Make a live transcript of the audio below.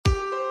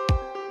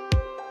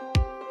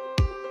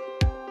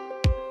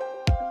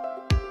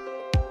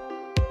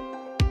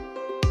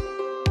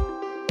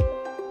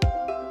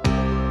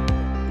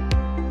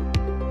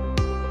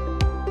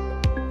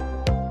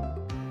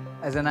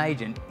as an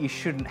agent, you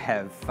shouldn't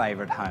have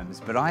favourite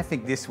homes, but I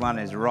think this one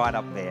is right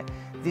up there.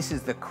 This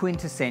is the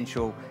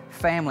quintessential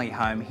family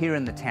home here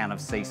in the town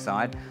of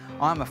Seaside.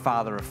 I'm a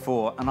father of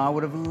 4 and I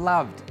would have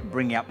loved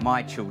bringing up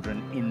my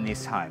children in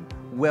this home.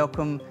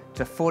 Welcome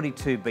to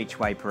 42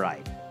 Beachway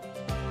Parade.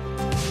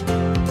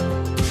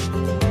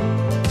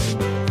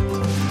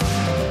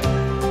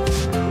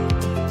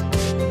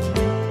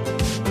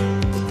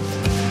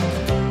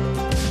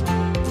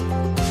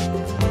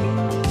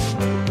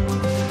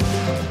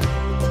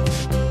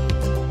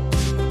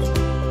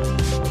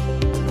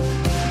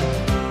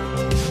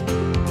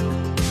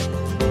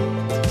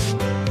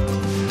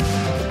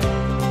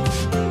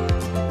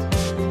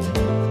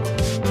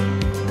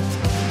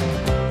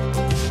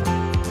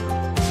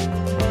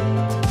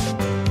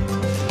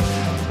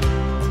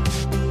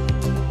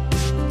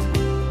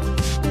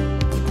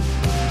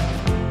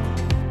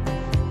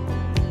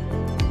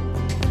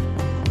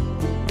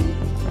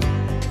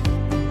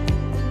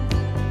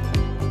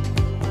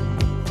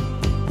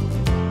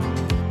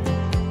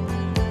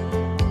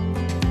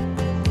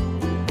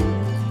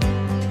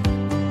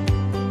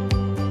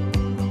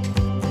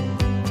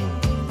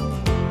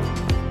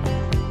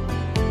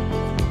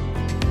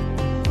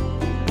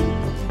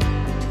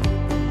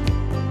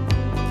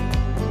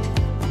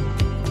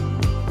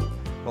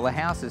 Well, the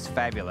house is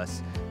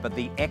fabulous, but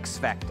the X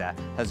factor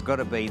has got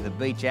to be the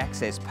beach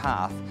access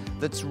path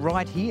that's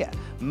right here.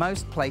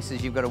 Most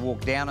places you've got to walk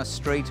down a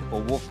street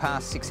or walk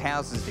past 6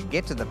 houses to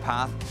get to the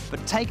path,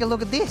 but take a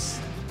look at this.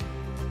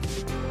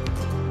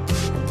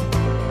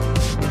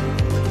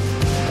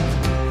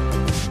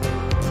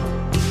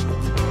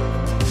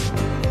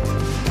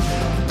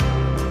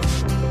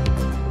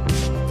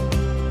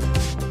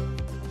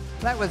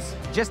 That was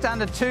just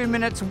under 2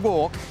 minutes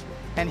walk,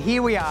 and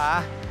here we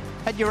are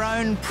at your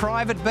own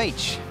private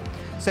beach.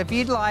 So if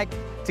you'd like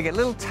to get a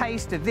little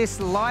taste of this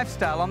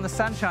lifestyle on the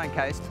Sunshine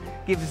Coast,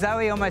 give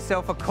Zoe or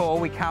myself a call.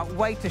 We can't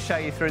wait to show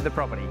you through the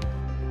property.